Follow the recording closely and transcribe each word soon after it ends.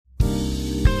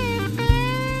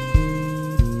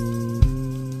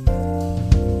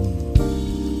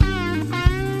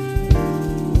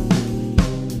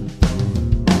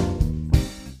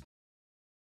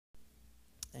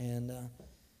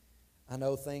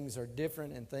know things are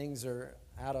different and things are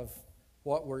out of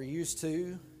what we're used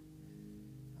to.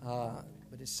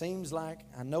 But it seems like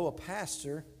I know a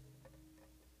pastor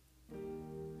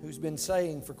who's been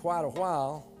saying for quite a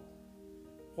while,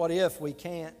 what if we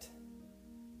can't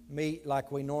meet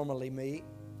like we normally meet?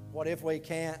 What if we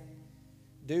can't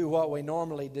do what we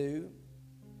normally do?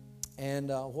 And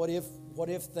what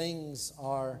if things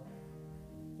are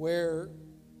where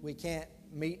we can't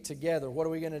meet together? What are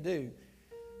we going to do?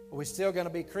 Are we still going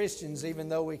to be Christians even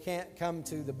though we can't come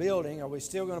to the building? Are we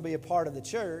still going to be a part of the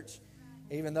church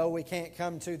even though we can't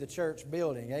come to the church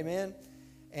building? Amen?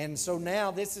 And so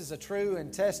now this is a true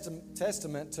and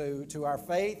testament to our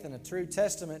faith and a true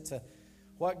testament to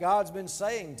what God's been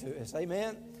saying to us.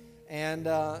 Amen? And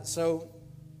so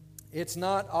it's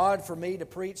not odd for me to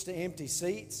preach to empty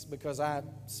seats because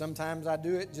sometimes I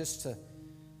do it just to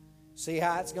see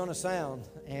how it's going to sound.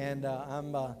 And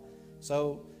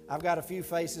so I've got a few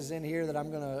faces in here that I'm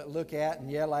going to look at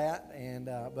and yell at.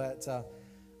 But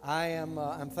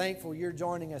I'm thankful you're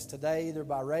joining us today, either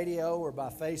by radio or by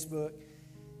Facebook.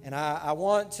 And I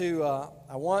want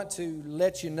to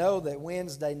let you know that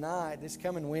Wednesday night, this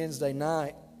coming Wednesday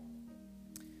night,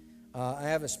 I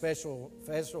have a special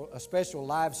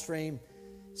live stream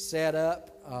set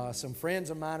up. Some friends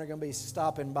of mine are going to be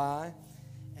stopping by,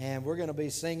 and we're going to be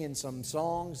singing some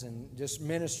songs and just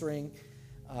ministering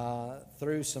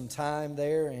through some time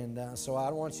there. And so I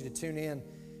want you to tune in.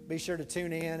 Be sure to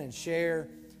tune in and share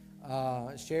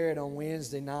it on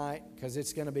Wednesday night because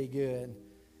it's going to be good.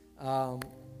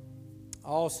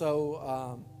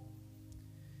 Also,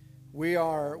 we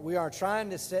are trying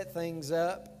to set things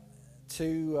up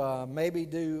to maybe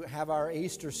have our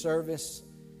Easter service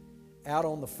out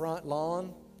on the front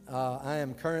lawn. I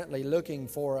am currently looking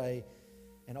for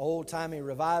an old-timey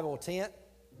revival tent,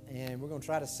 and we're going to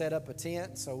try to set up a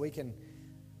tent so we can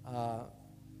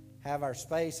have our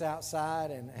space outside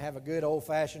and have a good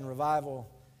old-fashioned revival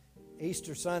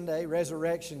Easter Sunday,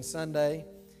 Resurrection Sunday,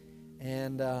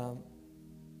 and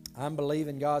I'm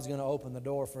believing God's going to open the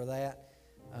door for that.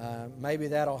 Maybe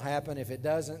that'll happen. If it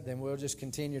doesn't, then we'll just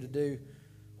continue to do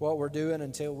what we're doing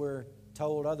until we're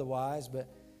told otherwise.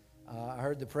 But I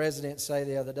heard the president say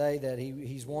the other day that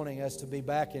he's wanting us to be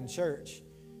back in church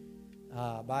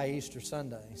by Easter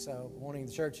Sunday. So wanting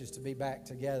the churches to be back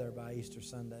together by Easter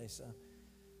Sunday. So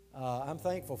I'm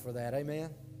thankful for that.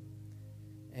 Amen.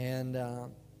 And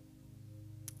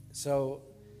so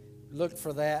look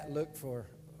for that.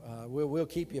 We'll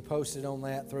keep you posted on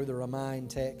that through the remind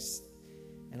text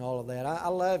and all of that. I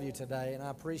love you today, and I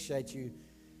appreciate you.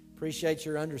 Appreciate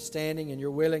your understanding and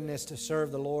your willingness to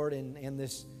serve the Lord in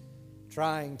this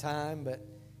trying time. But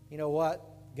you know what?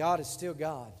 God is still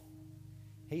God.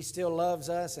 He still loves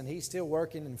us, and He's still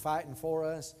working and fighting for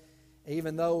us.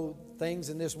 Even though things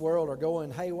in this world are going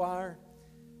haywire,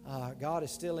 God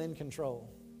is still in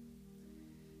control.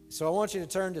 So I want you to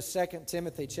turn to 2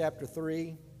 Timothy chapter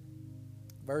 3.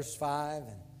 Verse 5,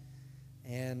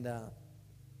 and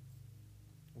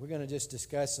we're going to just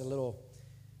discuss a little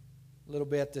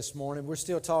bit this morning. We're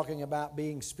still talking about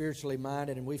being spiritually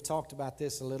minded, and we've talked about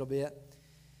this a little bit.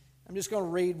 I'm just going to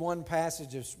read one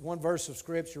verse of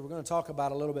Scripture. We're going to talk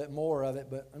about a little bit more of it,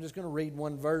 but I'm just going to read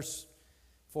one verse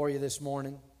for you this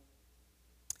morning.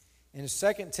 In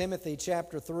 2 Timothy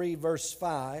chapter 3, verse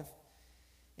 5,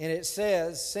 and it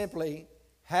says simply,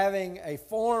 having a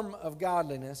form of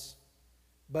godliness,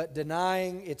 but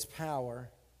denying its power,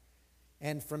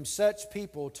 and from such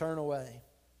people turn away.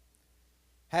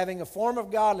 Having a form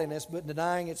of godliness, but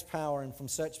denying its power, and from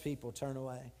such people turn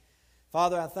away.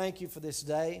 Father, I thank you for this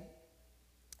day,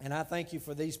 and I thank you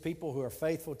for these people who are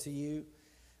faithful to you.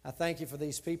 I thank you for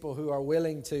these people who are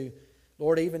willing to,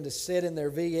 Lord, even to sit in their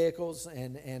vehicles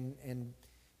and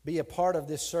be a part of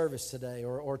this service today,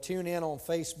 or tune in on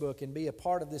Facebook and be a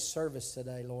part of this service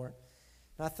today, Lord.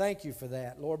 And I thank you for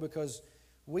that, Lord, because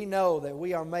we know that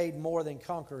we are made more than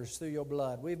conquerors through your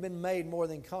blood. We've been made more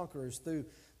than conquerors through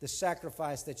the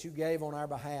sacrifice that you gave on our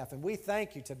behalf. And we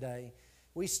thank you today.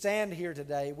 We stand here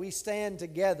today. We stand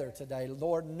together today,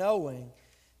 Lord, knowing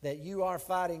that you are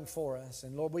fighting for us.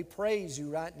 And Lord, we praise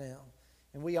you right now.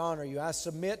 And we honor you. I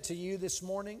submit to you this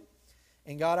morning.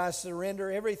 And God, I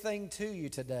surrender everything to you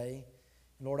today.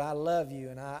 And Lord, I love you.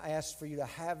 And I ask for you to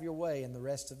have your way in the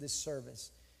rest of this service.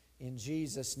 In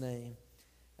Jesus' name.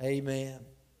 Amen.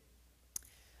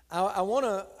 I want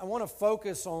to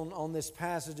focus on this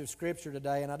passage of Scripture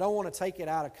today, and I don't want to take it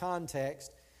out of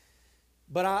context,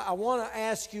 but I want to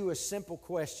ask you a simple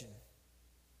question.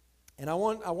 And I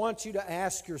want you to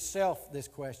ask yourself this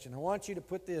question. I want you to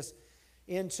put this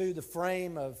into the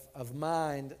frame of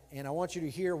mind, and I want you to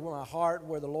hear my heart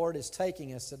where the Lord is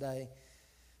taking us today.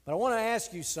 But But I want to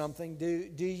ask you something.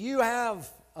 Do you have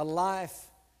a life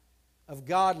of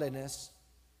godliness,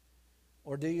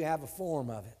 or do you have a form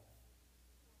of it?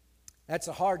 That's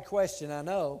a hard question, I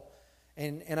know.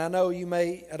 And I know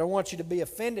I don't want you to be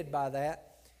offended by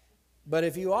that. But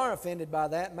if you are offended by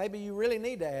that, maybe you really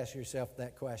need to ask yourself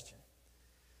that question.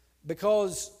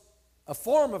 Because a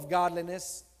form of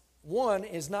godliness, one,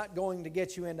 is not going to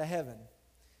get you into heaven.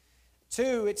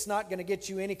 Two, it's not going to get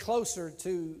you any closer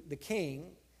to the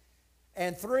King.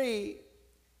 And three,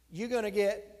 you're going to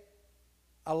get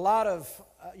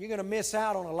you're going to miss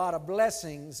out on a lot of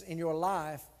blessings in your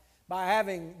life by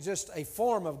having just a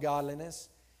form of godliness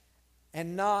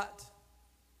and not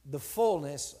the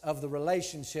fullness of the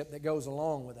relationship that goes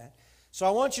along with that. So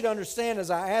I want you to understand,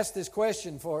 as I ask this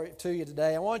question to you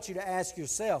today, I want you to ask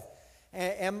yourself,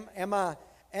 am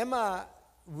I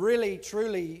really,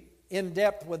 truly in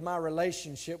depth with my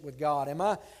relationship with God? Am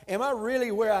I really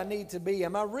where I need to be?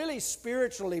 Am I really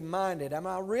spiritually minded? Am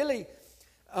I really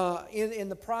in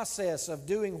the process of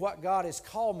doing what God has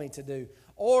called me to do?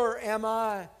 Or am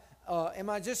I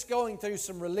just going through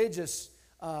some religious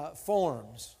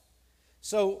forms?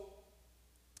 So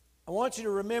I want you to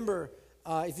remember,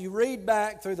 if you read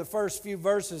back through the first few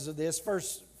verses of this, 2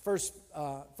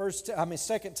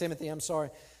 Timothy,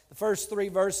 the first 3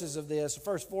 verses of this, the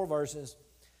first 4 verses,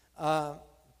 Paul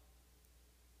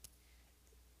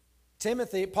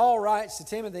writes to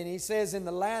Timothy, and he says, in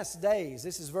the last days,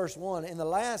 this is verse 1, in the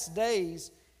last days,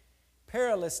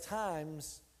 perilous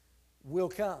times will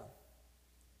come.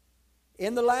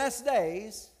 In the last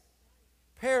days,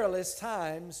 perilous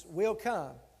times will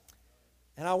come.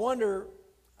 And I wonder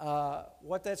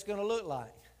what that's going to look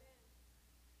like.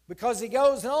 Because he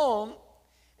goes on,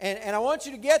 and I want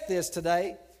you to get this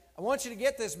today. I want you to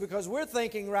get this because we're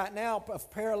thinking right now of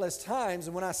perilous times.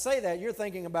 And when I say that, you're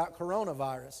thinking about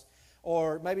coronavirus.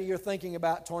 Or maybe you're thinking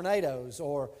about tornadoes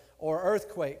or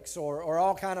earthquakes or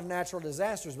all kind of natural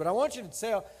disasters. But I want you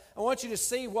to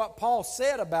see what Paul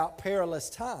said about perilous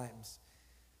times.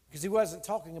 Because he wasn't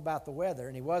talking about the weather,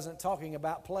 and he wasn't talking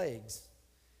about plagues.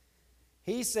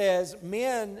 He says,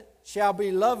 men shall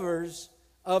be lovers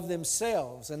of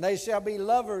themselves, and they shall be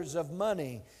lovers of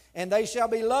money, and they shall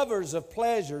be lovers of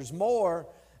pleasures more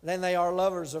than they are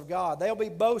lovers of God. They'll be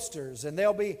boasters, and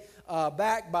they'll be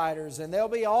backbiters, and they'll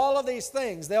be all of these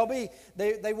things. They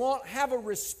won't have a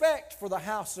respect for the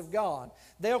house of God.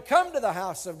 They'll come to the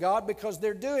house of God because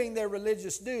they're doing their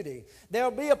religious duty.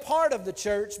 They'll be a part of the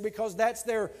church because that's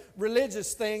their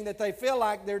religious thing that they feel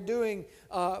like they're doing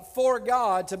for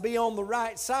God, to be on the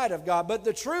right side of God. But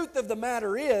the truth of the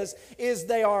matter is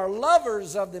they are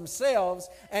lovers of themselves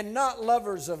and not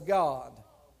lovers of God.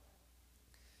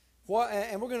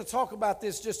 And we're going to talk about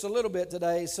this just a little bit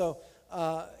today. So,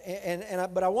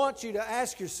 but I want you to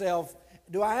ask yourself,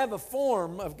 do I have a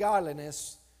form of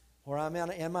godliness, or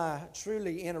am I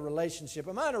truly in a relationship?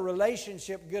 Am I in a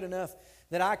relationship good enough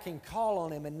that I can call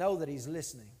on Him and know that He's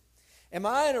listening? Am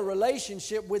I in a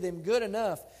relationship with Him good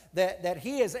enough that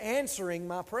He is answering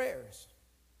my prayers?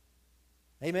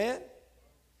 Amen?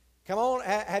 Come on,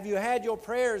 have you had your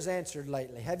prayers answered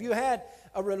lately? Have you had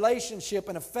a relationship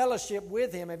and a fellowship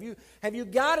with Him? Have you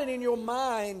got it in your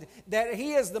mind that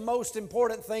He is the most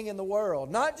important thing in the world?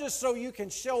 Not just so you can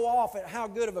show off at how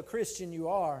good of a Christian you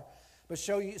are, but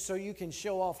so you can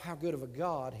show off how good of a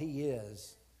God He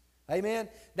is. Amen?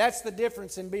 That's the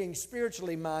difference in being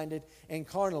spiritually minded and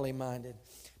carnally minded.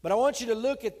 But I want you to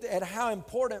look at how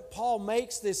important Paul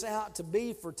makes this out to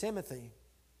be for Timothy.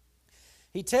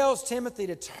 He tells Timothy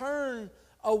to turn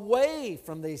away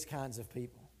from these kinds of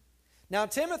people. Now,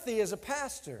 Timothy is a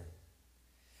pastor.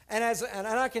 And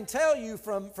I can tell you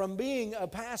from being a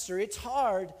pastor, it's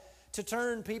hard to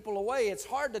turn people away. It's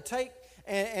hard to take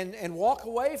and walk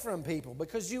away from people,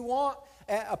 because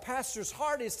a pastor's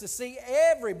heart is to see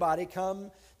everybody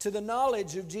come to the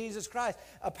knowledge of Jesus Christ.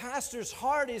 A pastor's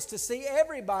heart is to see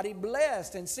everybody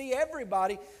blessed and see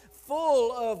everybody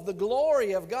full of the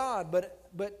glory of God.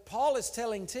 But Paul is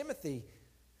telling Timothy,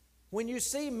 when you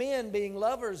see men being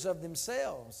lovers of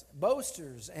themselves,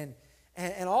 boasters, and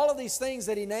all of these things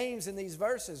that he names in these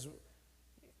verses,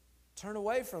 turn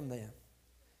away from them.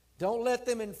 Don't let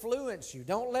them influence you.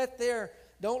 Don't let their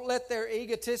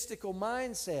egotistical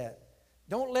mindset,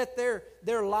 don't let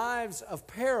their lives of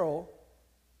peril,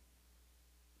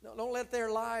 don't let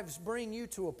their lives bring you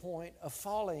to a point of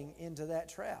falling into that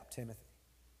trap, Timothy.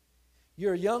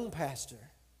 You're a young pastor.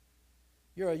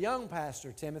 You're a young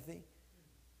pastor, Timothy.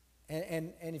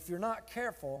 And if you're not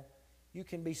careful, you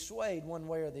can be swayed one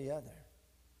way or the other.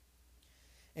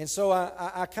 And so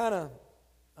I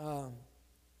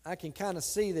can kind of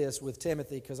see this with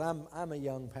Timothy, because I'm a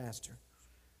young pastor.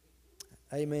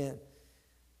 Amen.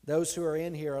 Those who are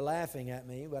in here are laughing at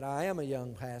me, but I am a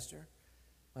young pastor.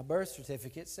 My birth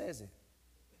certificate says it.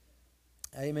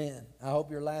 Amen. I hope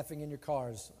you're laughing in your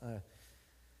cars.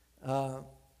 But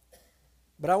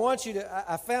I want you to,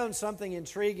 I found something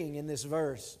intriguing in this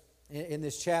verse, in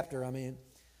this chapter,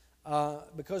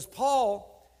 because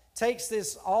Paul takes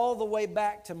this all the way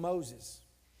back to Moses.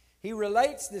 He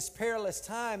relates this perilous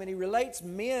time, and he relates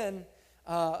men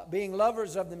being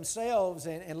lovers of themselves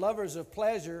and lovers of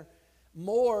pleasure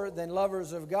more than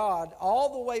lovers of God,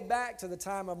 all the way back to the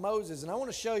time of Moses. And I want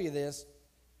to show you this.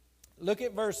 Look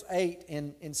at verse 8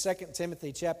 in 2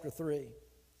 Timothy chapter 3.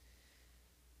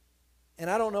 And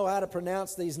I don't know how to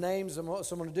pronounce these names, so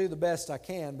I'm going to do the best I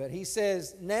can. But he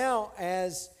says, "Now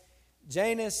as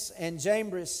Jannes and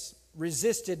Jambres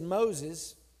resisted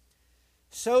Moses,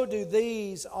 so do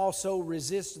these also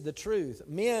resist the truth.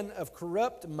 Men of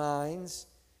corrupt minds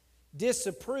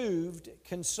disapproved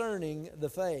concerning the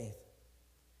faith."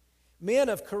 Men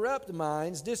of corrupt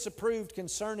minds disapproved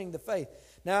concerning the faith.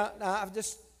 Now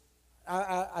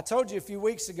I told you a few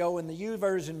weeks ago in the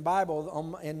YouVersion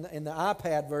Bible, in the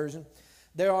iPad version,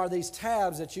 there are these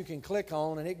tabs that you can click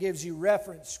on, and it gives you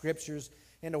reference scriptures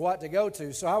into what to go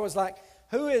to. So I was like,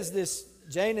 who is this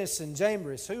Jannes and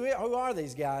Jambres? Who are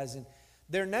these guys? And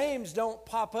their names don't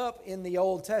pop up in the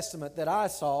Old Testament that I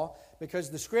saw,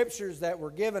 because the scriptures that were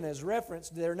given as reference,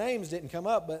 their names didn't come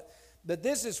up. But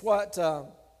this is what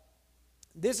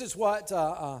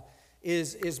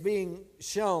is being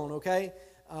shown. Okay,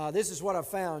 this is what I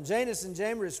found. Jannes and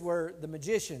Jambres were the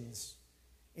magicians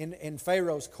in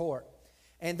Pharaoh's court,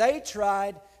 and they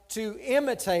tried to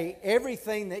imitate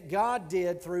everything that God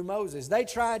did through Moses. They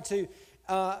tried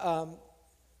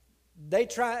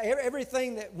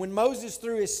everything that when Moses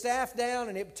threw his staff down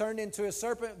and it turned into a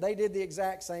serpent, they did the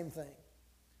exact same thing.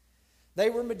 They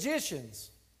were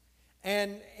magicians.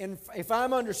 And if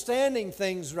I'm understanding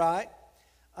things right,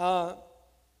 and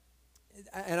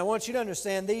I want you to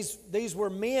understand, these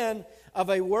were men of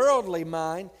a worldly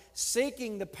mind,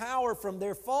 seeking the power from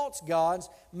their false gods,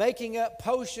 making up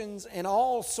potions and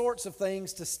all sorts of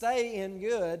things to stay in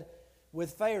good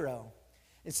with Pharaoh.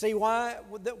 And see, why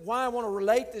I want to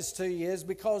relate this to you is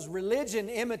because religion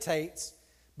imitates,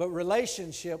 but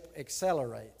relationship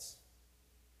accelerates.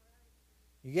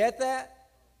 You get that?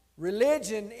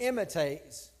 Religion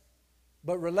imitates,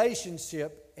 but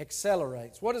relationship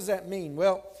accelerates. What does that mean?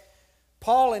 Well,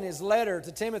 Paul in his letter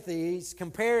to Timothy, he's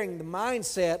comparing the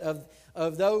mindset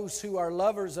of those who are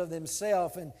lovers of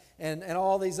themselves and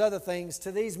all these other things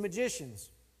to these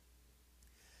magicians.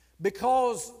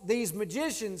 Because these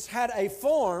magicians had a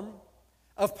form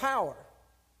of power.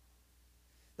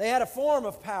 They had a form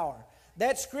of power.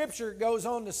 That scripture goes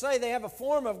on to say they have a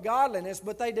form of godliness,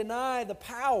 but they deny the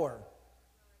power.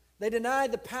 They deny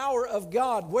the power of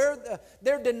God.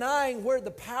 They're denying where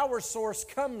the power source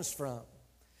comes from.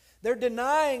 They're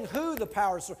denying who the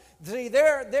power source. See,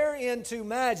 they're into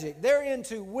magic. They're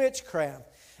into witchcraft.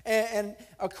 And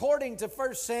according to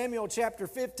 1 Samuel chapter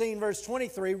 15, verse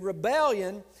 23,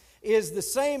 rebellion is the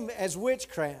same as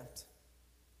witchcraft.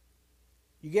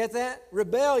 You get that?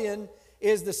 Rebellion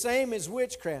is the same as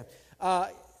witchcraft.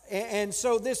 And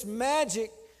so this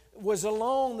magic was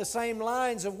along the same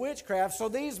lines of witchcraft. So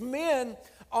these men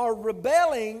are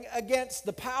rebelling against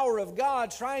the power of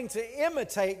God, trying to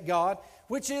imitate God,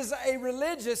 which is a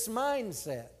religious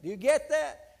mindset. Do you get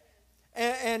that?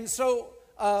 And so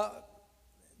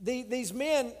these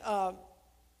men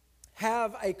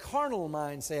have a carnal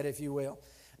mindset, if you will,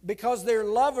 because they're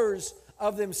lovers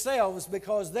of themselves,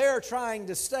 because they're trying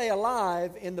to stay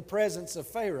alive in the presence of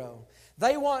Pharaoh.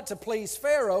 They want to please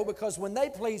Pharaoh because when they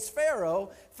please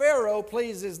Pharaoh, Pharaoh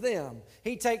pleases them.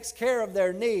 He takes care of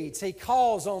their needs. He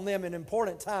calls on them in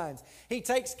important times. He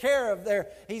takes care of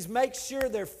he makes sure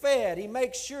they're fed. He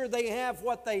makes sure they have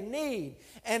what they need.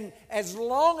 And as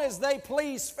long as they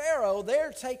please Pharaoh,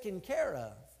 they're taken care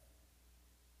of.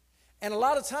 And a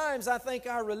lot of times I think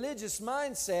our religious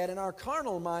mindset and our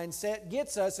carnal mindset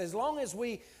gets us, as long as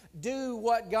we do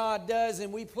what God does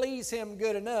and we please Him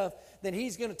good enough, then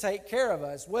He's going to take care of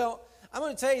us. Well, I'm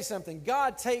going to tell you something.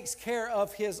 God takes care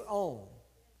of His own.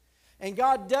 And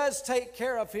God does take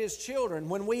care of His children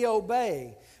when we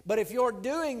obey. But if you're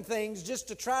doing things just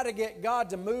to try to get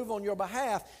God to move on your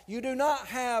behalf, you do not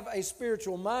have a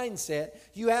spiritual mindset.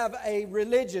 You have a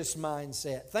religious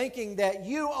mindset, thinking that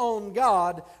you own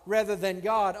God rather than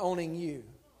God owning you.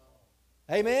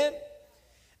 Amen?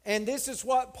 And this is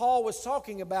what Paul was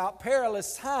talking about.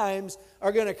 Perilous times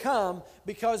are going to come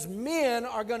because men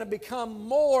are going to become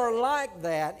more like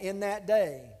that in that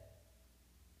day.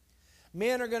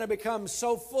 Men are going to become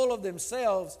so full of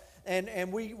themselves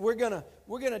and we're gonna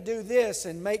do this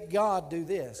and make God do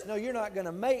this. No, you're not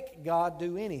gonna make God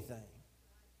do anything.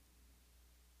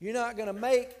 You're not gonna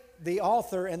make the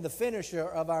author and the finisher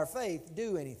of our faith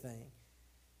do anything,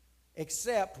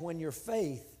 except when your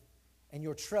faith and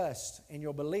your trust and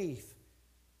your belief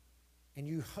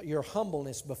and your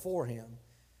humbleness before Him,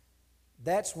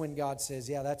 that's when God says,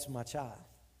 yeah, that's my child.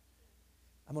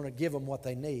 I'm going to give them what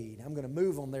they need. I'm going to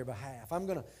move on their behalf. I'm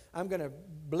going to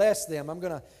bless them. I'm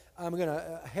going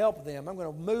to help them. I'm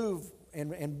going to move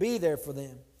and be there for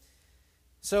them.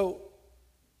 So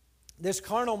this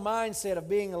carnal mindset of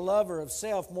being a lover of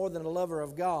self more than a lover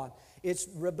of God, it's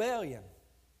rebellion.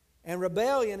 And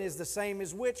rebellion is the same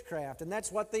as witchcraft. And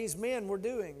that's what these men were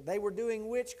doing. They were doing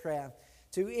witchcraft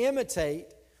to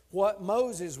imitate what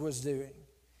Moses was doing.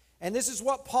 And this is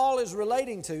what Paul is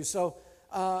relating to. So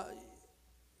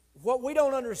what we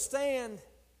don't understand,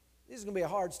 this is going to be a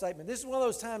hard statement. This is one of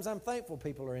those times I'm thankful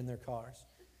people are in their cars.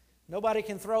 Nobody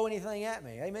can throw anything at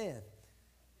me. Amen.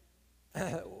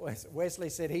 Wesley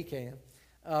said he can.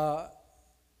 But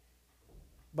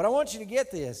I want you to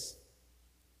get this.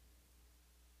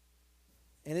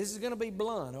 And this is going to be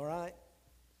blunt, all right?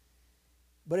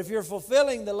 But if you're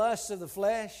fulfilling the lusts of the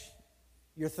flesh,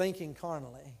 you're thinking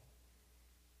carnally.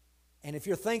 And if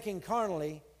you're thinking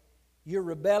carnally, you're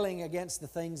rebelling against the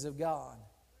things of God.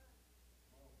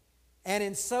 And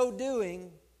in so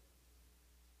doing,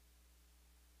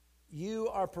 you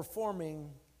are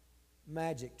performing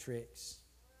magic tricks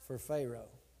for Pharaoh.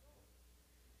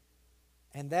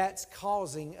 And that's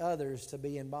causing others to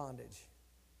be in bondage.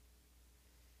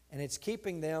 And it's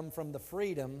keeping them from the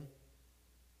freedom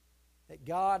that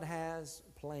God has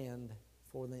planned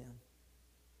for them.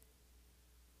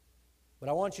 But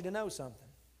I want you to know something.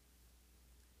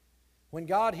 When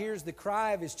God hears the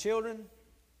cry of His children,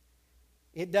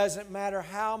 it doesn't matter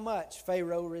how much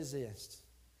Pharaoh resists.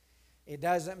 It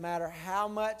doesn't matter how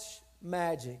much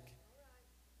magic.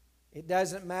 It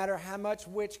doesn't matter how much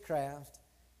witchcraft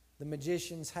the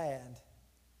magicians had.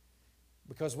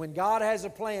 Because when God has a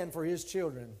plan for His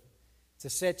children to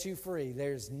set you free,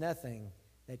 there's nothing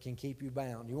that can keep you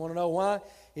bound. You want to know why?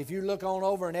 If you look on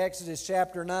over in Exodus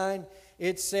chapter 9,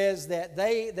 it says that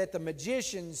the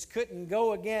magicians couldn't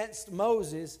go against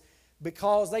Moses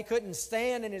because they couldn't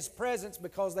stand in his presence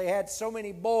because they had so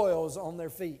many boils on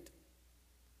their feet.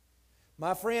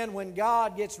 My friend, when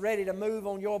God gets ready to move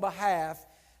on your behalf,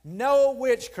 no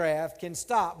witchcraft can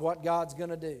stop what God's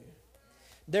going to do.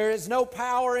 There is no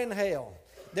power in hell.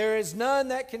 There is none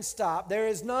that can stop. There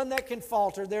is none that can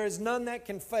falter. There is none that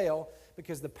can fail,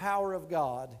 because the power of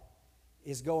God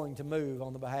is going to move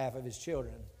on the behalf of His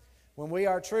children. When we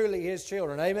are truly His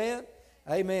children. Amen?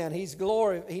 Amen.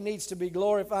 He needs to be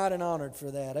glorified and honored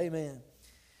for that. Amen.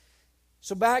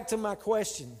 So back to my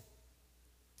question.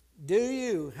 Do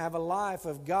you have a life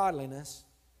of godliness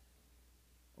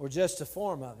or just a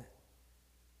form of it?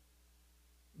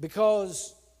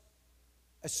 Because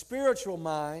a spiritual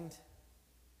mind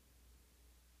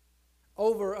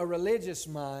over a religious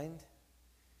mind,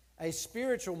 a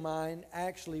spiritual mind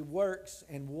actually works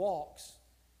and walks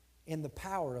in the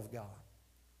power of God.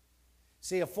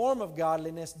 See, a form of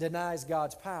godliness denies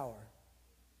God's power.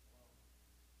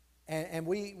 And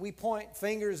we point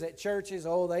fingers at churches,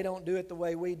 oh, they don't do it the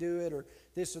way we do it, or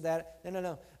this or that.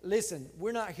 No. Listen,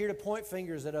 we're not here to point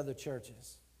fingers at other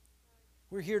churches.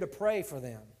 We're here to pray for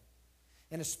them.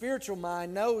 And a spiritual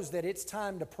mind knows that it's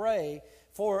time to pray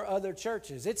for other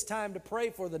churches. It's time to pray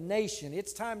for the nation.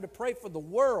 It's time to pray for the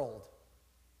world.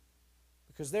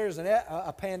 Because there's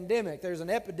a pandemic, there's an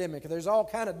epidemic, there's all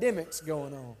kind of demics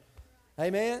going on.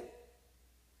 Amen?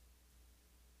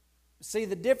 See,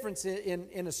 the difference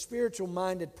in a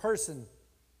spiritual-minded person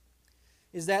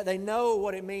is that they know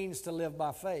what it means to live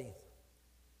by faith.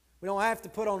 We don't have to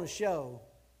put on a show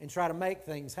and try to make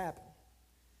things happen.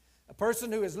 A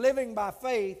person who is living by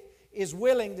faith is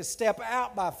willing to step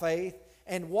out by faith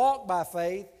and walk by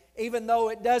faith, even though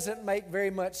it doesn't make very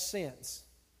much sense.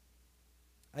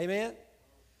 Amen?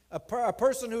 A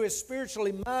person who is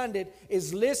spiritually minded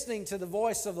is listening to the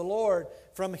voice of the Lord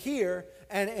from here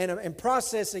and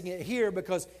processing it here,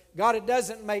 because God, it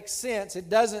doesn't make sense. It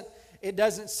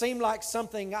doesn't seem like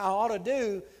something I ought to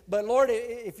do, but Lord,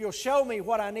 if you'll show me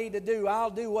what I need to do, I'll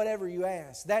do whatever you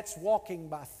ask. That's walking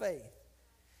by faith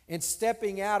and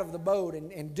stepping out of the boat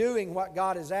and doing what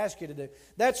God has asked you to do.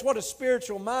 That's what a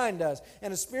spiritual mind does.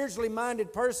 And a spiritually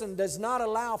minded person does not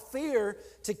allow fear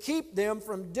to keep them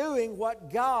from doing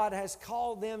what God has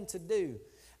called them to do.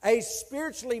 A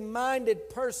spiritually minded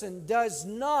person does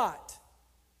not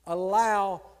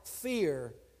allow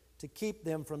fear to keep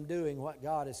them from doing what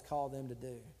God has called them to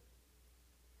do.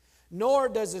 nor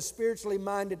does a spiritually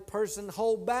minded person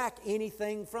hold back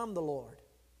anything from the Lord.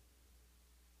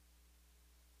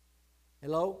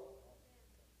 Hello?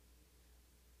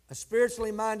 A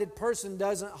spiritually minded person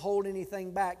doesn't hold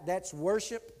anything back. That's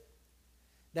worship.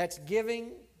 That's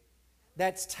giving.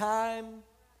 That's time.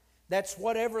 That's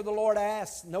whatever the Lord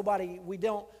asks.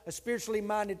 A spiritually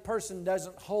minded person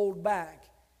doesn't hold back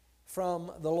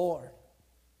from the Lord.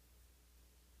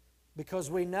 Because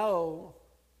we know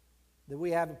that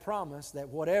we have a promise that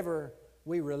whatever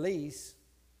we release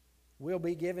will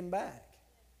be given back.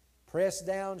 Pressed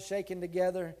down, shaken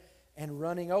together, and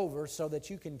running over so that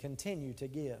you can continue to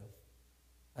give.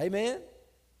 Amen?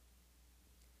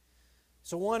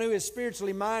 So one who is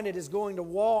spiritually minded is going to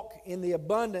walk in the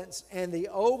abundance and the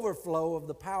overflow of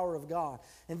the power of God.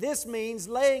 And this means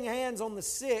laying hands on the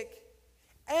sick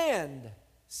and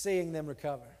seeing them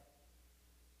recover.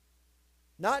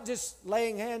 Not just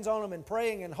laying hands on them and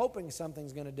praying and hoping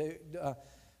something's going to do.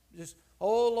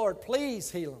 Oh Lord, please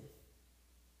heal them.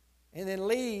 And then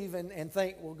leave and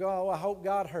think, well, God, I hope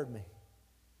God heard me.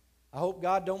 I hope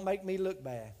God don't make me look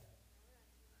bad.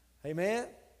 Amen?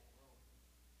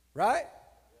 Right?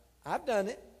 I've done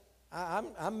it.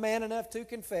 I'm man enough to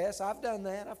confess. I've done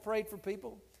that. I've prayed for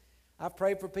people. I've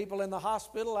prayed for people in the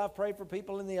hospital. I've prayed for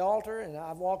people in the altar. And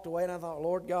I've walked away and I thought,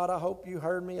 Lord God, I hope you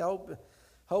heard me. I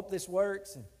hope this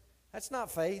works. And that's not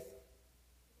faith.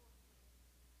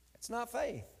 It's not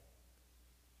faith.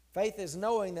 Faith is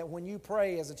knowing that when you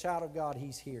pray as a child of God,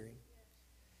 He's hearing.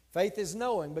 Faith is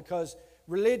knowing, because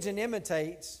religion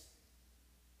imitates,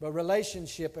 but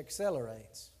relationship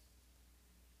accelerates.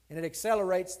 And it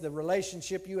accelerates the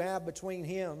relationship you have between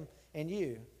Him and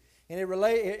you. And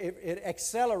it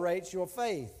accelerates your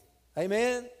faith.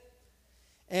 Amen?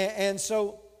 And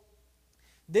so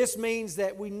this means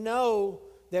that we know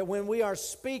that when we are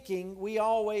speaking, we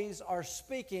always are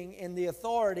speaking in the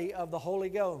authority of the Holy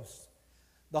Ghost,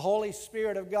 the Holy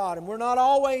Spirit of God. And we're not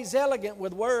always elegant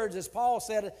with words, as Paul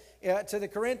said to the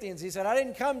Corinthians. He said, I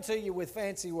didn't come to you with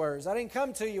fancy words. I didn't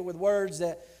come to you with words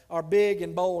that are big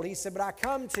and bold. He said, but I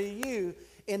come to you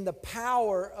in the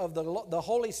power of the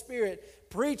Holy Spirit,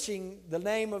 preaching the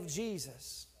name of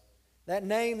Jesus, that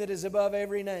name that is above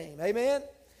every name. Amen?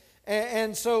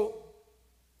 And so,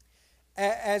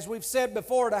 as we've said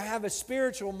before, to have a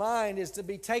spiritual mind is to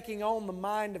be taking on the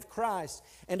mind of Christ,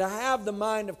 and to have the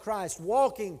mind of Christ,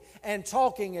 walking and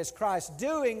talking as Christ,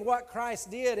 doing what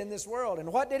Christ did in this world.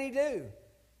 And what did He do?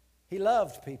 He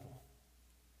loved people.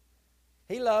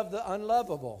 He loved the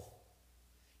unlovable.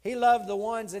 He loved the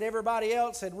ones that everybody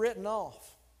else had written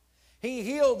off. He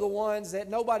healed the ones that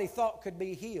nobody thought could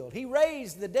be healed. He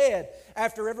raised the dead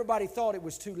after everybody thought it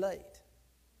was too late.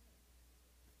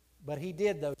 But He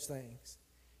did those things.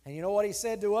 And you know what He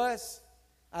said to us?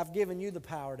 I've given you the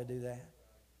power to do that.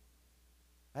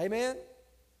 Amen?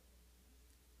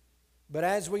 But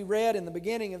as we read in the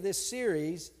beginning of this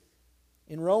series,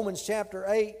 in Romans chapter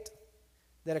 8,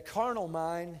 that a carnal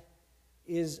mind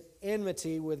is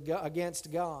enmity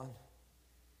against God.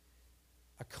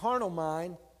 A carnal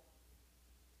mind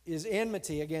is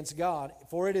enmity against God,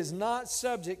 for it is not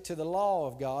subject to the law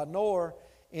of God, nor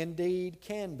indeed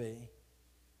can be.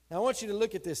 Now I want you to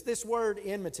look at this. This word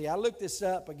enmity, I looked this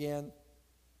up again,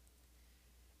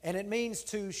 and it means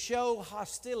to show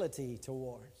hostility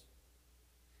towards.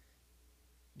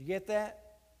 You get that?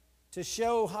 To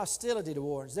show hostility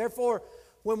towards. Therefore,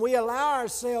 when we allow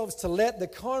ourselves to let the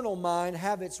carnal mind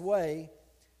have its way,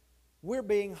 we're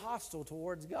being hostile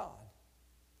towards God.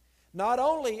 Not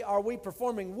only are we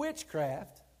performing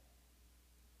witchcraft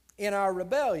in our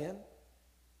rebellion,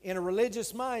 in a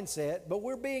religious mindset, but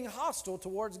we're being hostile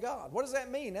towards God. What does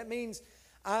that mean? That means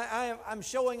I'm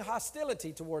showing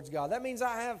hostility towards God. That means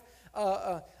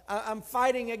I'm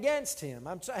fighting against Him.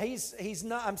 I'm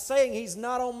saying He's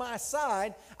not on my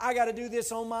side. I got to do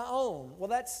this on my own. Well,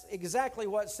 that's exactly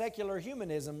what secular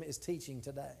humanism is teaching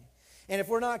today. And if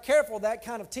we're not careful, that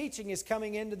kind of teaching is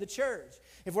coming into the church.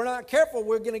 If we're not careful,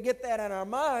 we're going to get that in our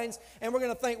minds, and we're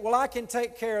going to think, well, I can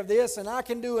take care of this, and I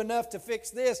can do enough to fix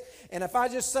this, and if I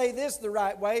just say this the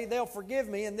right way, they'll forgive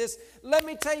me. And this, let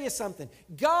me tell you something.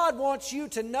 God wants you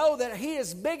to know that He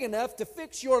is big enough to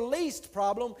fix your least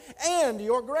problem and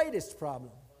your greatest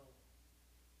problem.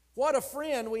 What a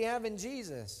friend we have in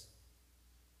Jesus.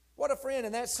 What a friend.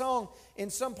 In that song, in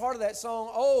some part of that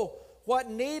song, oh, what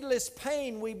needless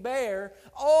pain we bear,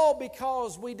 all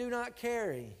because we do not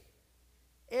carry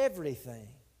everything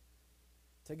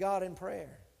to God in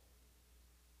prayer.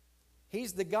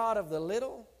 He's the God of the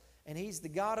little, and He's the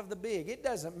God of the big. It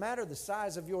doesn't matter the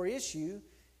size of your issue.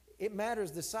 It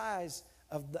matters the size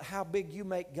of how big you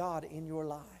make God in your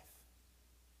life.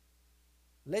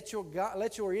 Let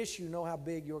your issue know how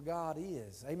big your God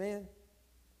is. Amen?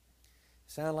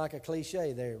 Sound like a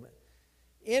cliche there. But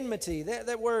enmity,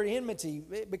 that word enmity,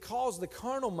 because the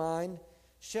carnal mind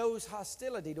shows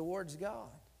hostility towards God.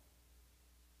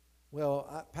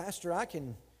 Well, Pastor, I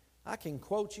can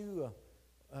quote you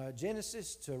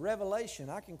Genesis to Revelation.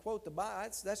 I can quote the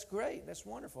Bible. That's great. That's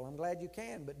wonderful. I'm glad you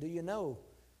can. But do you know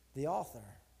the author?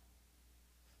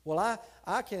 Well,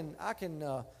 I can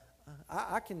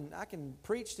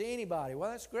preach to anybody.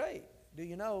 Well, that's great. Do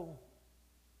you know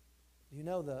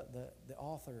the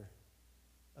author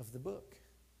of the book?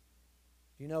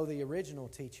 Do you know the original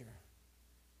teacher?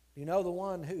 Do you know the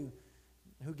one who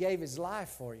gave his life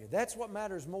for you? That's what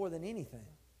matters more than anything.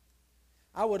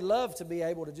 I would love to be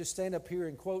able to just stand up here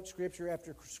and quote Scripture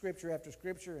after Scripture after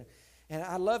Scripture. And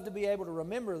I love to be able to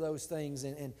remember those things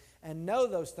and know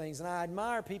those things. And I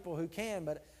admire people who can,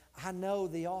 but I know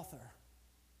the author.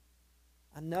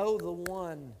 I know the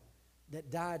one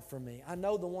that died for me. I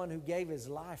know the one who gave his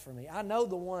life for me. I know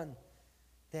the one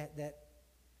that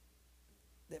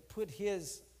put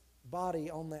his body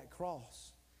on that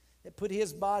cross, that put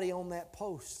his body on that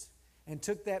post and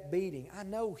took that beating. I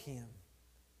know him.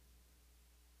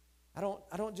 I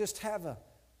don't just have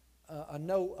a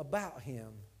know about him,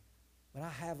 but I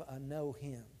have a know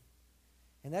him.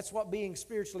 And that's what being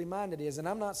spiritually minded is. And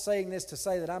I'm not saying this to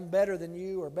say that I'm better than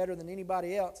you or better than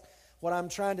anybody else. What I'm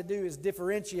trying to do is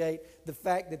differentiate the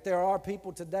fact that there are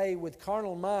people today with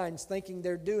carnal minds thinking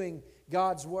they're doing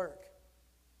God's work.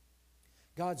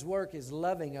 God's work is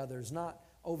loving others, not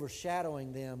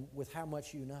overshadowing them with how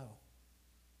much you know.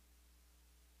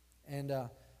 And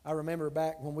I remember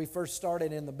back when we first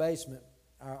started in the basement,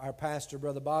 our pastor,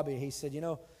 Brother Bobby, he said,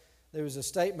 there was a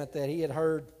statement that he had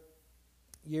heard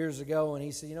years ago, and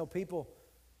he said, people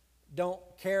don't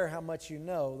care how much you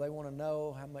know. They want to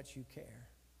know how much you care.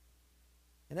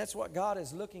 And that's what God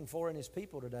is looking for in His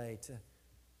people today,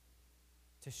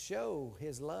 to show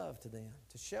His love to them,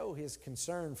 to show His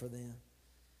concern for them.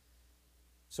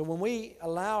 So when we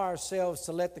allow ourselves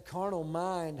to let the carnal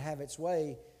mind have its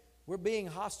way, we're being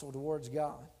hostile towards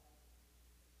God.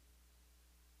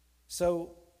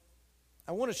 So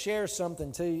I want to share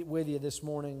something with you this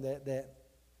morning that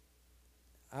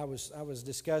I was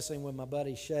discussing with my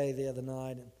buddy Shay the other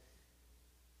night. And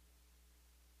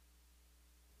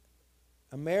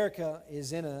America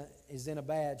is in a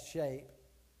bad shape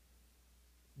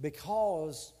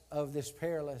because of this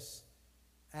perilous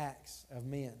acts of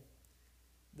men.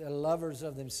 They're lovers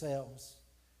of themselves,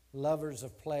 lovers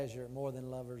of pleasure more than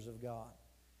lovers of God.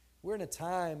 We're in a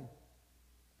time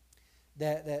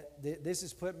that this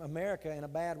has put America in a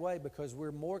bad way because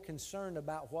we're more concerned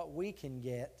about what we can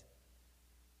get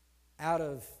out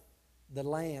of the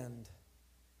land.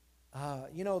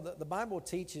 The Bible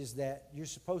teaches that you're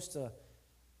supposed to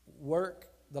work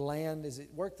the land.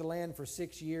 Work the land for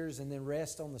 6 years and then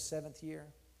rest on the seventh year?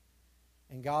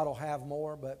 And God will have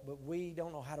more, but we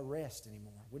don't know how to rest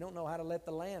anymore. We don't know how to let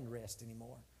the land rest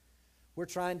anymore. We're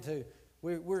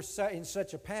in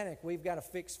such a panic, we've got to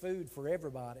fix food for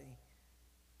everybody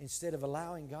instead of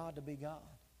allowing God to be God.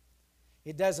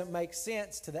 It doesn't make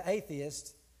sense to the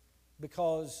atheist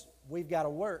because we've got to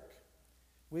work.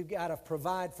 We've got to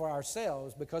provide for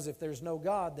ourselves because if there's no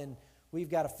God, then we've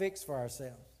got to fix for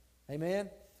ourselves. Amen?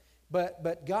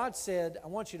 But God said, I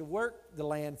want you to work the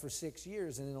land for 6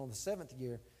 years, and then on the seventh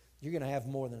year, you're going to have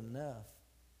more than enough.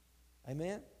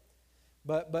 Amen?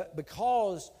 But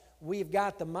because we've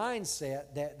got the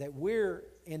mindset that we're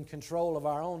in control of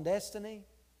our own destiny,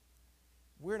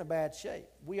 we're in a bad shape.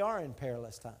 We are in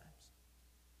perilous times.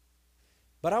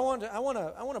 But I want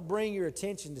to bring your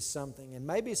attention to something, and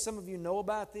maybe some of you know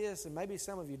about this, and maybe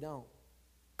some of you don't.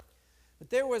 But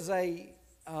there was a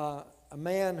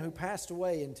man who passed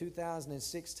away in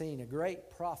 2016, a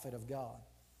great prophet of God.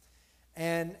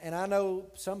 And I know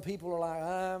some people are like,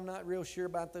 I'm not real sure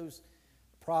about those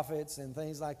prophets and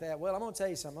things like that. Well, I'm going to tell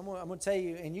you something. I'm going to tell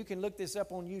you, and you can look this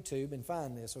up on YouTube and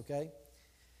find this, okay?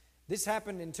 This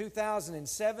happened in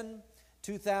 2007,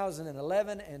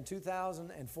 2011, and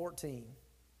 2014.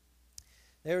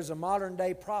 There's a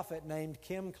modern-day prophet named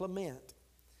Kim Clement.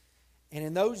 And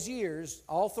in those years,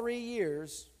 all three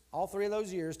of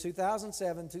those years,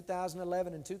 2007,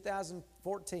 2011, and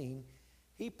 2014,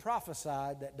 he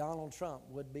prophesied that Donald Trump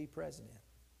would be president.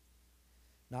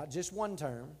 Not just one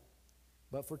term,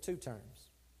 but for 2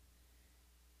 terms.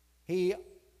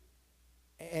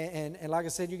 And like I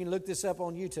said, you can look this up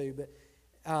on YouTube,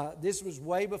 but this was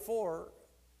way before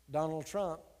Donald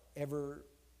Trump ever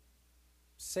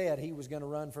said he was going to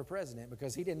run for president,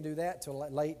 because he didn't do that till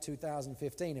late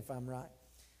 2015, if I'm right.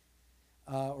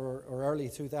 Or early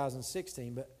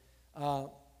 2016. But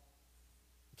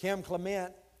Kim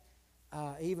Clement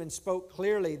even spoke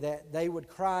clearly that they would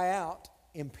cry out,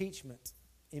 impeachment,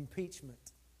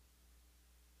 impeachment.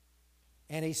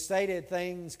 And he stated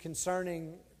things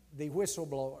concerning the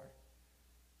whistleblower.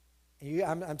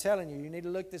 I'm telling you, you need to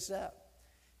look this up.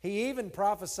 He even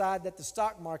prophesied that the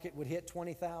stock market would hit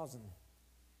 20,000.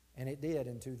 And it did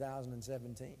in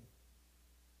 2017.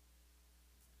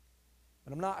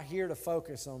 But I'm not here to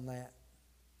focus on that.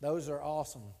 Those are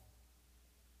awesome.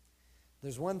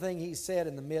 There's one thing he said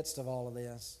in the midst of all of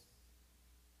this.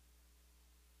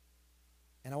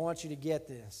 And I want you to get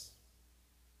this.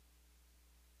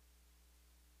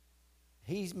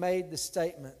 He's made the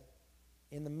statement,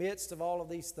 in the midst of all of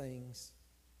these things,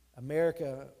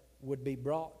 America would be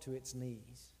brought to its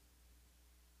knees.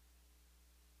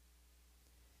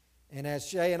 And as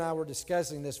Shay and I were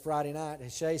discussing this Friday night,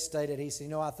 as Shay stated, he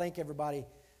said, I think everybody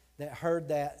that heard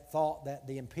that thought that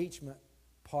the impeachment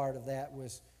part of that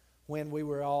was when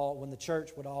the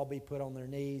church would all be put on their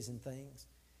knees and things.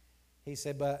 He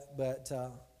said,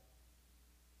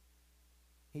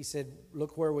 he said,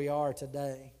 look where we are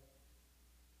today.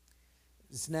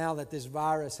 It's now that this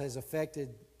virus has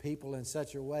affected people in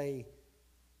such a way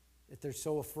that they're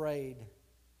so afraid.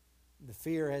 The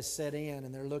fear has set in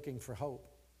and they're looking for hope.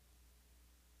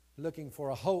 Looking for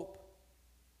a hope.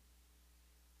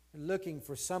 Looking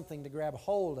for something to grab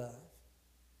hold of.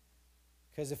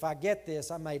 Because if I get this,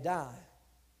 I may die.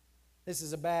 This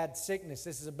is a bad sickness.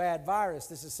 This is a bad virus.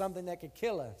 This is something that could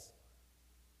kill us.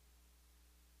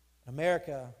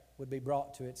 America would be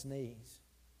brought to its knees.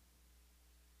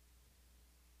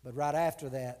 But right after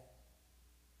that,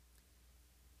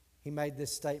 he made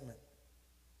this statement.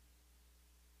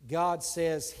 God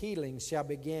says healing shall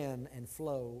begin and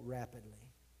flow rapidly.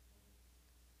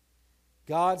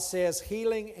 God says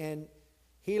healing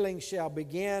shall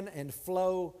begin and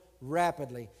flow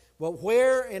rapidly. But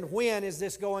where and when is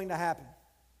this going to happen?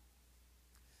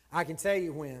 I can tell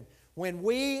you when. When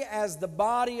we as the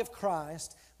body of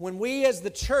Christ, when we as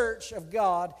the church of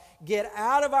God get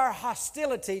out of our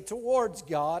hostility towards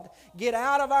God, get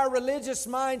out of our religious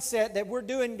mindset that we're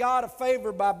doing God a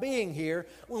favor by being here,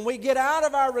 when we get out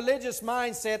of our religious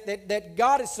mindset that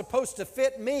God is supposed to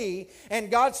fit me, and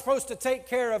God's supposed to take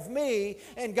care of me,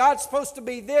 and God's supposed to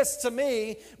be this to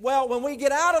me, well, when we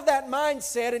get out of that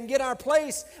mindset and get our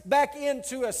place back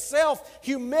into a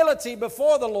self-humility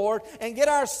before the Lord, and get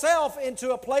ourselves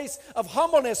into a place of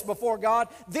humbleness before God,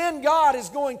 then God is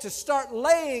going to start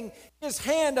laying His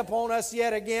hand upon us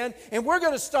yet again, and we're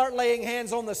going to start laying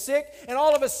hands on the sick, and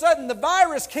all of a sudden the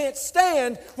virus can't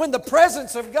stand when the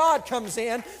presence of God comes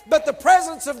in, but the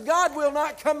presence of God will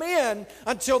not come in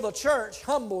until the church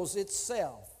humbles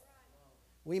itself.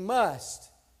 We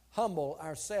must humble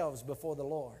ourselves before the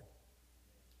Lord.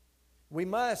 We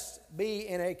must be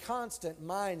in a constant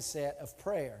mindset of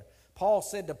prayer. Paul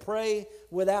said to pray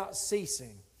without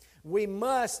ceasing. We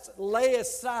must lay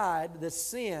aside the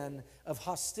sin of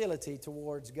hostility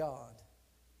towards God.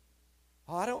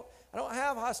 I don't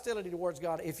have hostility towards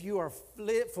God. If you are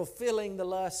fulfilling the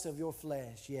lust of your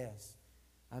flesh, yes,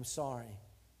 I'm sorry.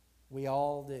 We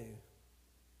all do.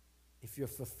 If you're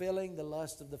fulfilling the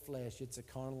lust of the flesh, it's a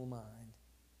carnal mind.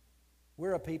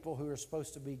 We're a people who are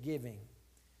supposed to be giving.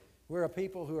 We're a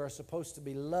people who are supposed to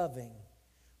be loving.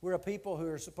 We're a people who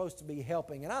are supposed to be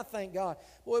helping. And I thank God.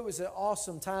 Boy, it was an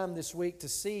awesome time this week to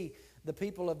see the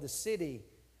people of the city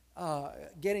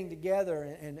getting together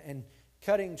and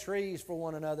cutting trees for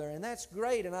one another. And that's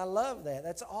great, and I love that.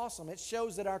 That's awesome. It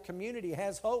shows that our community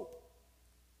has hope.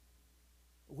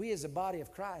 We as a body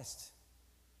of Christ,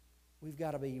 we've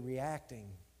got to be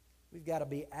reacting. We've got to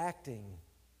be acting.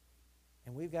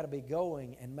 And we've got to be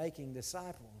going and making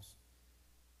disciples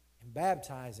and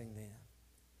baptizing them.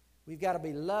 We've got to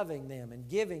be loving them and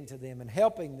giving to them and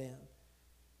helping them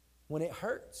when it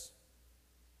hurts.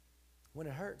 When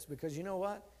it hurts. Because you know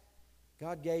what?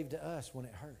 God gave to us when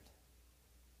it hurt.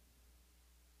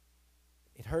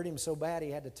 It hurt Him so bad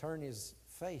He had to turn His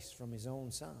face from His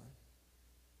own Son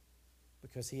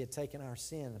because He had taken our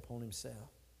sin upon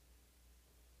Himself.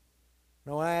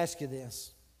 Now I ask you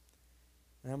this.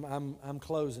 I'm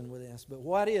closing with this. But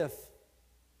what if,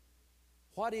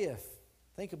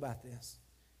 think about this.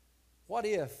 What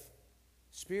if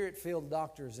Spirit-filled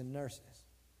doctors and nurses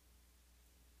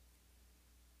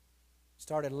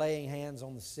started laying hands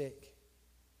on the sick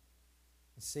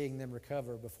and seeing them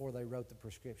recover before they wrote the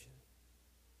prescription?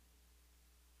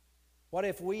 What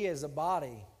if we as a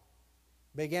body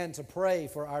began to pray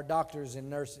for our doctors and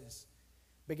nurses,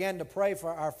 began to pray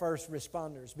for our first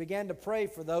responders, began to pray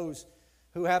for those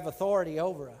who have authority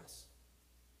over us?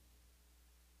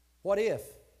 What if?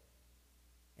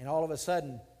 And all of a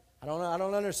sudden, I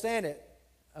don't understand it.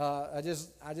 I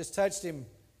just touched him,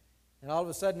 and all of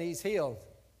a sudden he's healed.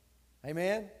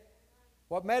 Amen?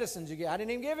 What medicine did you get? I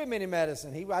didn't even give him any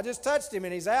medicine. I just touched him,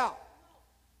 and he's out.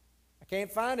 I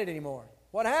can't find it anymore.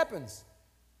 What happens?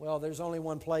 Well, there's only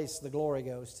one place the glory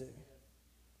goes to.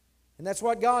 And that's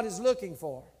what God is looking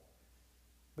for,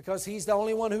 because He's the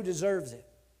only one who deserves it.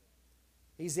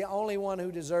 He's the only one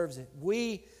who deserves it.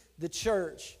 We, the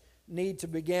church, need to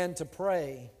begin to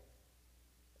pray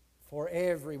for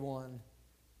everyone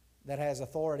that has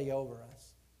authority over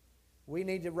us. We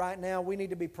need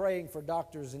to be praying for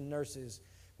doctors and nurses.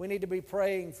 We need to be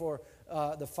praying for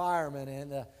the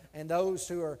firemen and those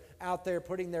who are out there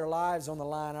putting their lives on the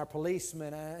line, our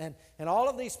policemen, and all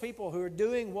of these people who are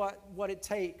doing what it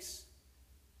takes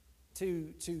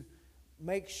to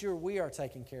make sure we are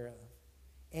taken care of.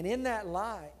 And in that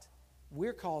light,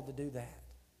 we're called to do that.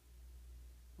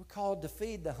 We're called to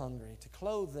feed the hungry, to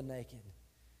clothe the naked,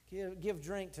 give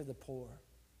drink to the poor,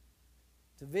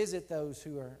 to visit those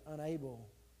who are unable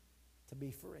to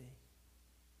be free.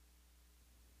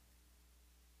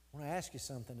 I want to ask you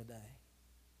something today.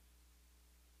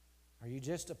 Are you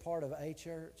just a part of a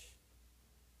church,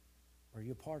 or are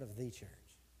you a part of the church?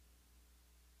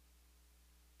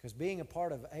 Because being a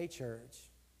part of a church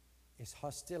is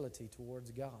hostility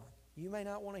towards God. You may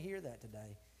not want to hear that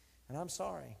today, and I'm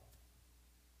sorry.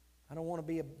 I don't want to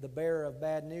be the bearer of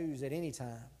bad news at any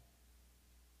time.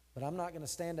 But I'm not going to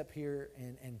stand up here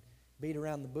and beat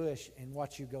around the bush and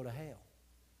watch you go to hell.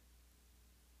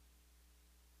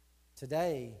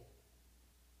 Today,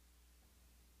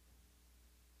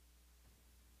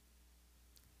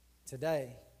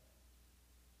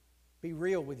 be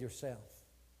real with yourself.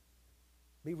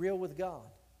 Be real with God.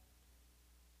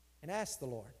 And ask the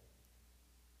Lord,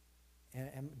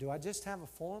 do I just have a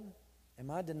form? Am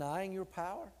I denying your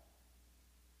power?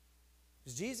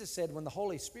 Because Jesus said, when the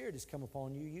Holy Spirit has come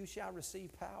upon you, you shall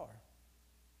receive power.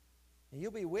 And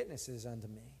you'll be witnesses unto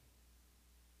me.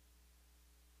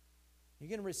 You're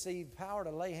going to receive power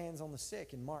to lay hands on the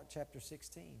sick in Mark chapter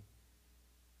 16.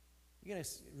 You're going to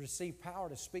receive power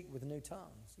to speak with new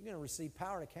tongues. You're going to receive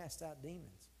power to cast out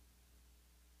demons.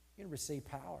 You're going to receive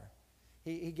power.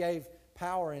 He gave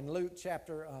power in Luke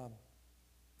chapter, I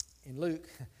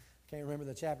can't remember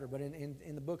the chapter, but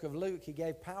in the book of Luke, He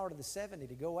gave power to the 70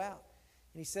 to go out.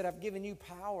 And He said, I've given you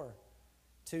power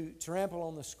to trample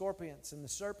on the scorpions and the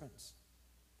serpents.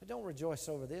 But don't rejoice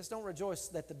over this. Don't rejoice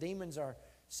that the demons are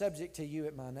subject to you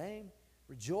at my name.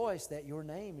 Rejoice that your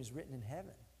name is written in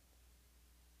heaven.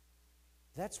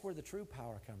 That's where the true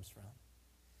power comes from.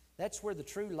 That's where the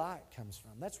true light comes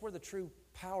from. That's where the true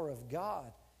power of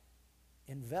God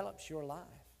envelops your life.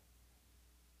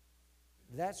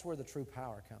 That's where the true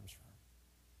power comes from.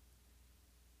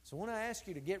 So when I ask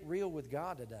you to get real with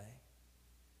God today,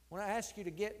 when I ask you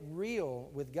to get real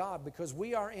with God, because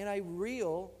we are in a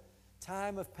real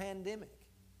time of pandemic.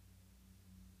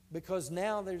 Because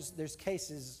now there's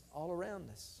cases all around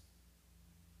us.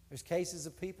 There's cases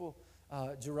of people.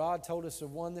 Gerard told us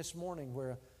of one this morning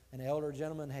where an elder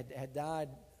gentleman had died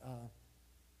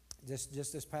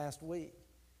just this past week.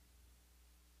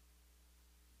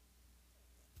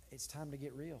 It's time to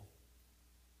get real.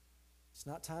 It's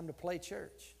not time to play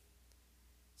church.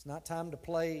 It's not time to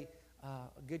play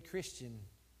a good Christian.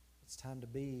 It's time to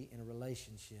be in a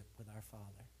relationship with our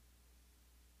Father.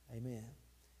 Amen.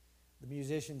 The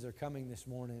musicians are coming this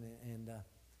morning, and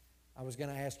I was going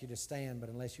to ask you to stand, but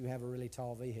unless you have a really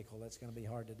tall vehicle, that's going to be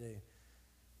hard to do.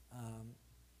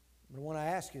 But I want to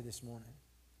ask you this morning,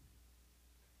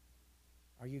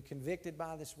 are you convicted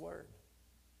by this word?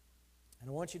 And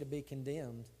I want you to be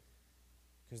condemned,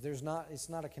 because it's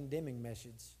not a condemning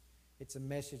message. It's a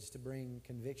message to bring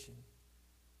conviction.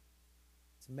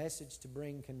 It's a message to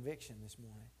bring conviction this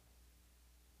morning.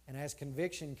 And as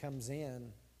conviction comes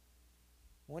in,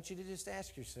 I want you to just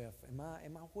ask yourself, am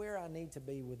I where I need to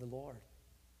be with the Lord?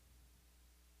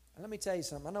 And let me tell you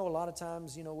something. I know a lot of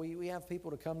times, we have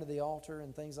people to come to the altar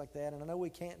and things like that, and I know we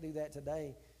can't do that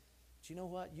today. But you know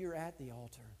what? You're at the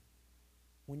altar.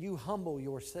 When you humble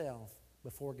yourself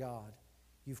before God,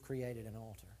 you've created an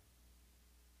altar.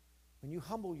 When you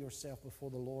humble yourself before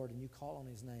the Lord and you call on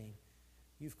His name,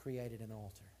 you've created an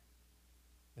altar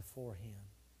before Him.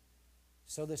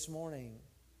 So this morning,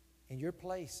 in your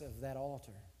place of that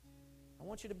altar, I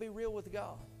want you to be real with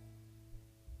God.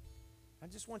 I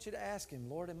just want you to ask Him,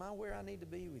 Lord, am I where I need to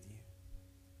be with you?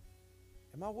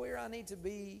 Am I where I need to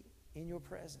be in your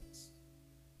presence?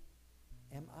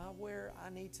 Am I where I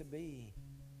need to be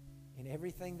in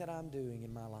everything that I'm doing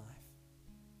in my life?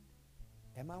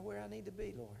 Am I where I need to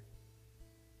be, Lord?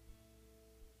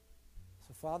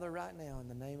 So, Father, right now, in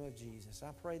the name of Jesus,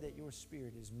 I pray that your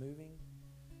Spirit is moving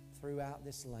throughout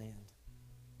this land,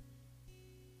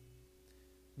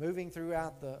 moving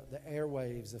throughout the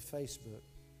airwaves of Facebook,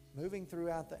 moving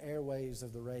throughout the airwaves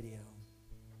of the radio,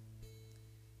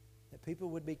 that people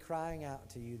would be crying out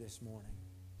to you this morning.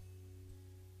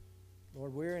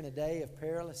 Lord, we're in a day of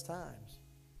perilous times.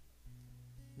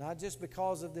 Not just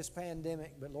because of this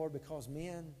pandemic, but Lord, because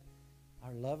men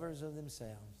are lovers of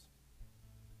themselves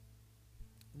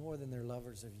more than they're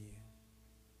lovers of you.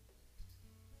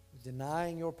 We're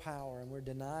denying your power and we're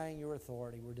denying your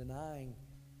authority. We're denying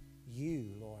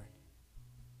you, Lord.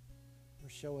 We're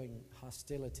showing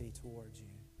hostility towards you.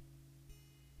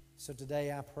 So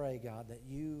today I pray, God, that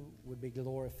you would be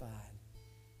glorified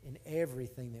in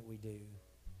everything that we do.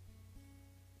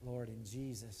 Lord, in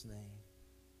Jesus' name.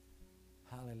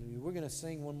 Hallelujah. We're going to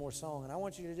sing one more song, and I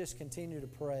want you to just continue to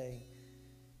pray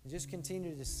and just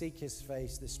continue to seek His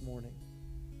face this morning.